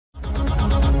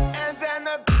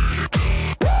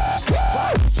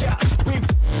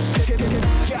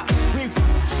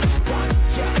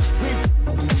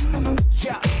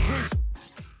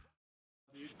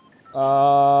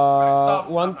Stop,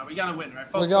 one. we gotta win, right?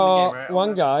 We Focus on the game, got right?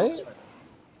 one guy.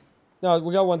 No,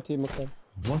 we got one team. Okay.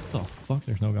 What the fuck?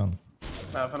 There's no gun.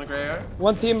 From the gray area.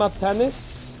 One team at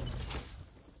tennis.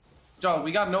 Joe,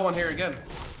 we got no one here again.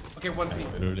 Okay, one team.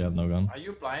 I literally have no gun. Are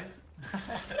you blind?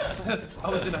 I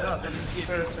was in the house. I didn't see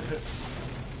it.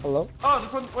 Hello. Oh,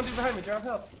 there's one dude behind me. Grab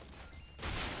help.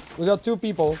 We got 2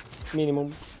 people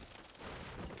minimum.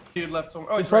 Dude left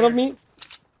somewhere. Oh, In he's front right of here. me.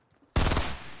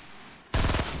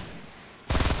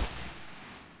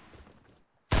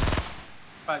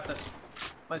 Alright, that's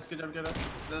nice. Good job, good job.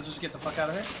 Let's just get the fuck out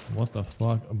of here. What the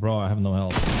fuck? Bro, I have no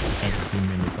health. Thank you for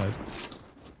being on the side.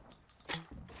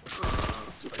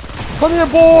 Let's do it like that. Come here,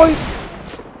 boy.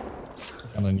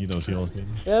 I'm gonna need those heals, dude.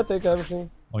 Yeah, take everything.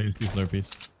 Oh, use these slurpees.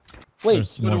 Wait.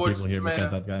 There's more towards people here. We tomato.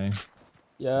 got that guy.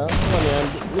 Yeah.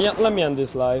 Let me end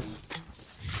this live.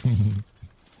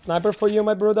 Sniper for you,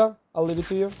 my brother. I'll leave it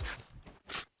to you.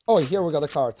 Oh, here we got a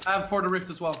cart. I have Porter Rift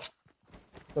as well.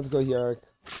 Let's go here, Eric.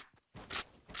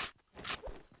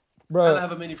 And I Bro,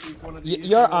 have a mini for you if you want to use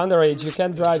you're it. underage. You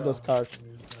can't drive those cars.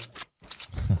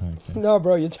 Okay. No,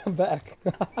 bro, you jump back.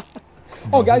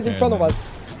 Oh, guys in front of us.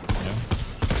 Yeah.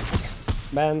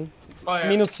 Man, Oh, yeah.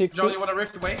 minus 60. Joe, you want to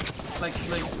rift away? Like,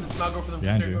 let's not go for the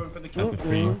Yeah, I they're do. going for the kills. That's a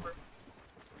free.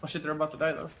 Oh shit, they're about to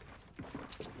die though.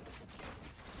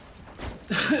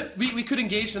 we could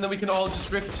engage and then we can all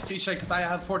just rift to each other because I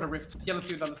have Porter Rift. Yeah, let's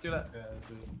do that. Let's do that. Yeah, let's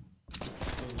do it.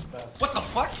 Let's do it fast. What the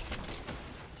fuck?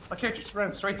 My character just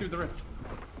ran straight through the rift.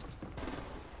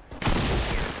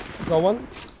 Got one.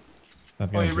 That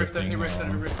Oh, he guy's rifted. He drifting, rifted.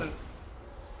 He rifted.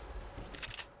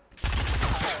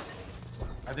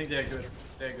 I think they're good.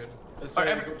 They're good. Let's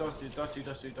Alright, go Dusty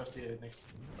next.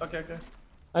 Okay, okay.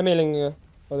 I'm healing,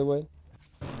 by the way.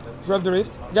 Grab the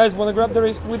rift. Guys, wanna grab the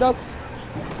rift with us?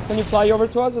 Can you fly over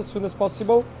to us as soon as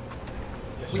possible?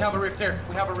 We have a rift here.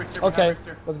 We have a rift here. We have a Okay, rift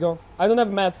here. let's go. I don't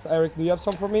have mats, Eric. Do you have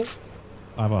some for me?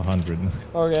 I have 100.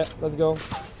 Okay, let's go. What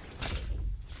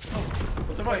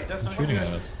the fuck? That's not Shooting good.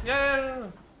 at us. Yeah.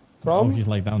 Oh, From? he's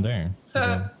like down there.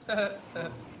 Okay.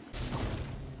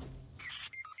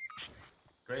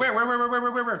 Great.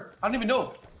 Where? I don't even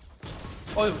know.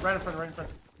 Oh, right in front, right in front.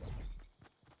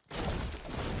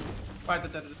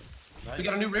 Alright, that. Nice. We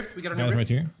got a new rift. We got a new Guys right rift.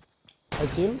 here. I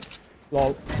see him.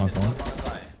 Lol. Knocked one.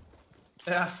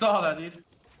 Yeah, I saw that, dude.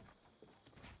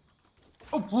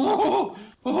 Oh, whoa!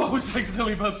 Oh, I was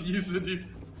accidentally about to use it, dude.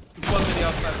 There's one mini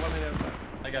outside, one mini outside.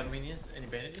 I got minis. Any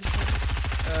bandages?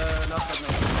 Not that, no.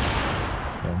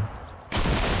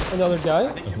 Yeah. Another I guy.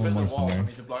 think There's you one built a more wall for somewhere.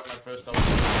 me to block my first double.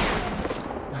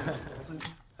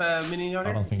 Mini out I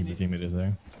here? don't think the teammate is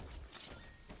there.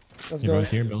 Let's He go. right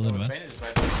here, building west. Bandages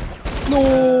right there. No!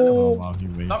 Oh wow, he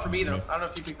waits. Not for me, though. I don't know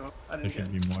if you picked them up. I There didn't get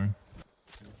should it. be more.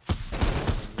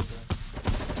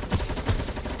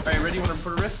 Alright, ready? You want to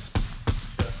put a rift?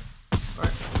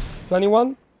 Alright.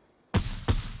 21.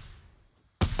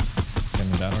 Can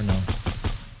we that or no?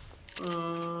 You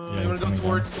want to go coming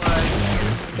towards, down. like...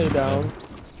 Yeah, Stay down.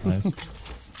 Nice.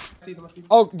 See them, I see them.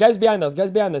 Oh, guys behind us.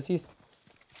 Guys behind us. East.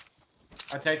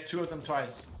 I tagged 2 of them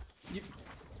twice.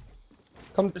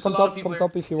 Come There's a lot of top. people Come here.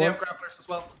 top if you They want. have grapplers as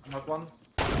well. Not one.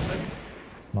 Nice.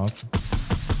 Knocked.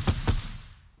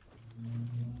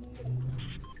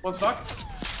 One stock.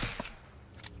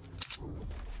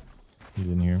 He's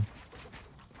in here.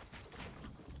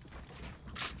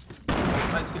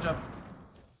 Nice, good job.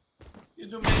 You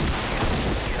do me.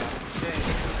 Yeah.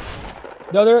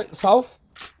 The other south.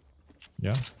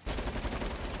 Yeah.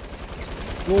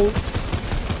 Cool.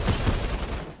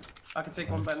 I can take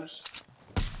one bandage.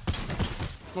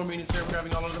 More minis here, I'm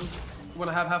grabbing all of them. You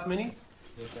wanna have half minis?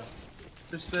 There's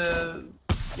yeah,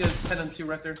 there's 10 and 2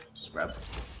 right there. Just grab.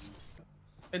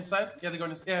 Inside? Yeah, they're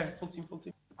going yeah, full team.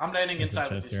 I'm landing There's a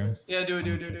inside with chest these here. guys. Yeah, do it.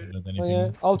 Does Oh, anything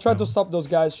yeah. I'll try to happen? stop those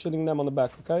guys shooting them on the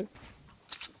back, okay?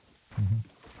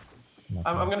 Not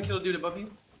I'm bad. gonna kill a dude above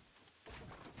you.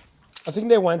 I think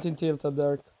they went in tilted,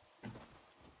 Derek.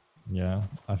 Yeah,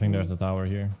 I think there's a tower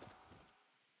here.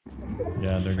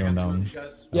 Yeah, they're going down. These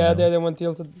guys. Yeah, they went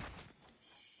tilted.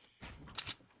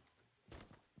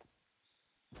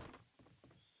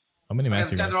 How many Yeah, mats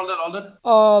these you guys got? are all dead.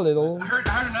 Oh, little. I heard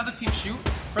another team shoot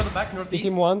further back Hit northeast.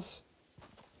 him once.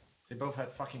 They both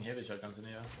had fucking heavy shotguns in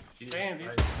here. Jesus Damn, dude.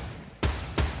 Christ.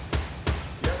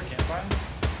 You have a campfire?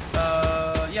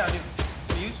 Yeah, I do.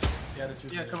 Can you use? Yeah, that's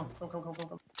Yeah, come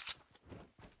on.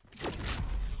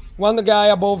 One guy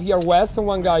above here west and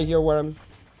one guy here where I'm.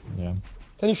 Yeah.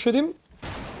 Can you shoot him?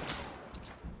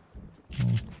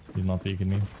 He's not peeking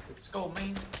me. Let's go,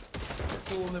 man.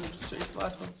 Cool, and then we just chase the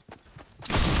last ones.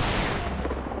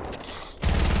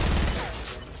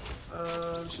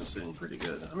 It's just sitting pretty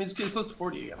good. I mean, it's getting close to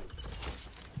 40 again.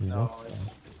 No,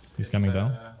 He's coming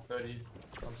down. 30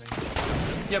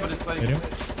 something. Yeah, but it's like. Hit him.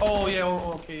 Oh yeah.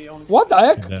 Okay. Only. What the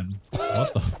heck? He's dead.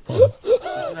 What the fuck?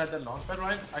 You had that launch pad,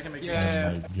 right? I can make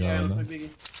Yeah. it. Yeah. God. Let's make biggie.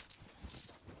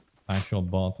 Actual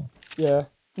bot. Yeah,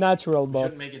 natural We bot.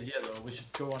 shouldn't make it here though. We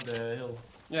should go on the hill.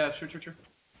 Yeah. Sure.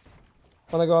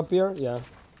 Wanna go up here? Yeah.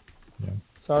 Yeah.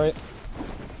 Sorry.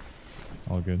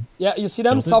 All good. Yeah, you see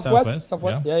them? Tilted Southwest?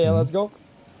 southwest, Yeah, yeah. let's go.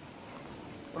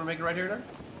 Wanna make it right here then?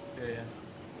 Yeah.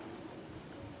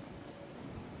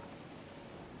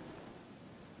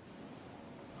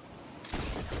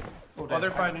 Oh,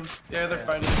 they're fighting. Yeah, they're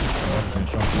fighting. I'm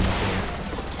shocked in the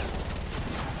field.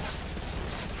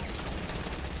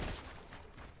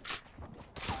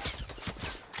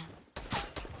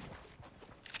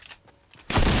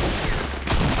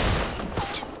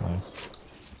 Nice.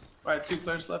 Alright, 2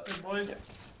 players left here, boys. Yeah.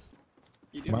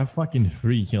 You do. My fucking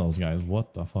 3 kills, guys.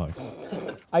 What the fuck?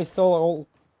 I stole all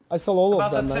of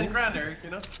About them, that 10 man. grand, Eric, you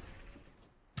know?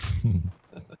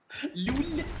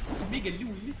 Lul. Big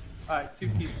lul. Alright, 2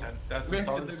 kills. That's Where a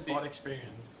solid could they squad be?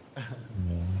 experience. Yeah.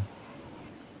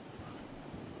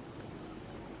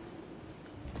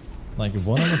 Like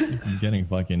one of us keep getting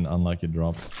fucking unlucky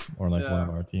drops, or like one of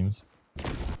Yeah. our teams.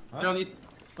 You don't need.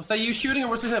 Was that you shooting or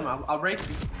was it him? I'll rate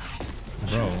you.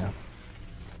 Bro.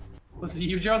 Was it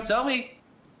you, John? Tell me.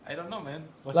 I don't know, man.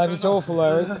 What's Life going is on? awful,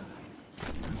 Eric.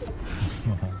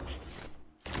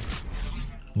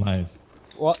 Nice.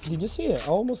 What? Did you see it? I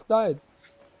almost died.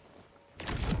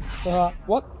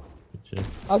 What? Good shit.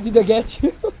 How did I get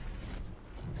you?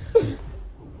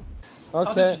 How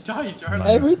Okay. did you die, John? Nice.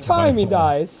 Every time he By fall.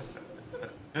 dies.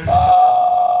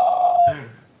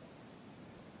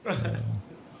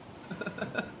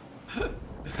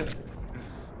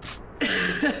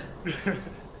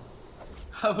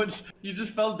 How much? You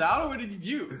just fell down, or what did you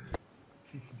do?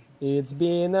 It's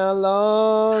been a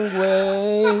long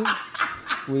way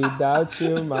without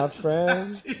you, my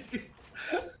friend.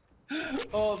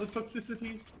 Oh, the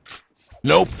toxicity.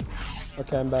 Nope.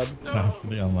 Okay, I'm bad.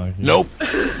 Actually unlucky. Nope.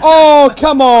 Oh,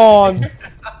 come on!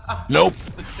 Nope.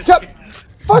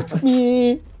 Fuck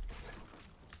me!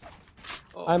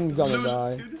 Oh, I'm the gonna lulz,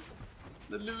 die. dude.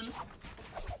 The lulz.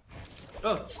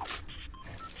 Oh.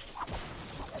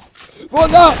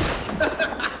 What up?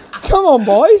 Come on,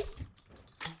 boys!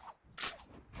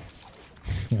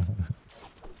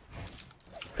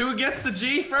 Who gets the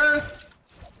G first?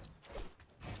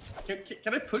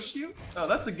 Can I push you? Oh,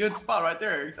 that's a good spot right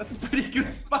there. That's a pretty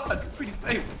good spot. Pretty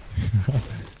safe.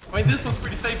 I mean, this was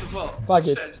pretty safe as well. Fuck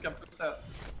Shit, it. I just got pushed out.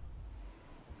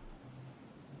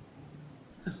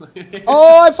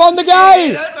 Oh, I found the guy!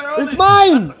 Hey, that's our only- It's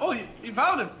mine! that's- Oh, you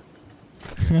found him.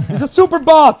 It's a super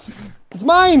bot! It's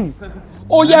mine!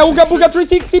 Oh yeah, Ooga Booga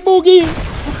 360 Boogie!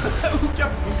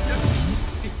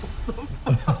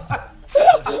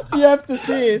 You have to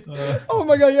see it. Oh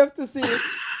my god, you have to see it.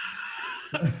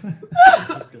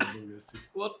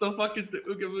 What the fuck is the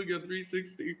Ooga Booga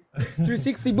 360?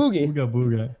 360 Boogie. Booga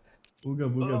booga. Booga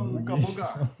booga Oh, boogie.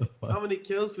 Booga. How many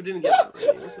kills? We didn't get that many.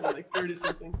 It was like 30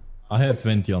 something. I had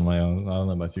 20 on my own. I don't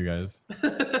know about you guys.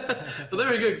 So there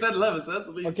we go, because I had 11, so that's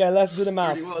at least. Okay, let's do the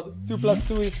math. 31. 2 plus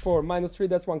 2 is 4. Minus 3,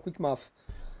 that's 1. Quick math.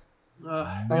 We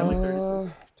had like 30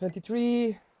 something.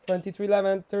 23, 23,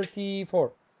 11,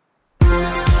 34.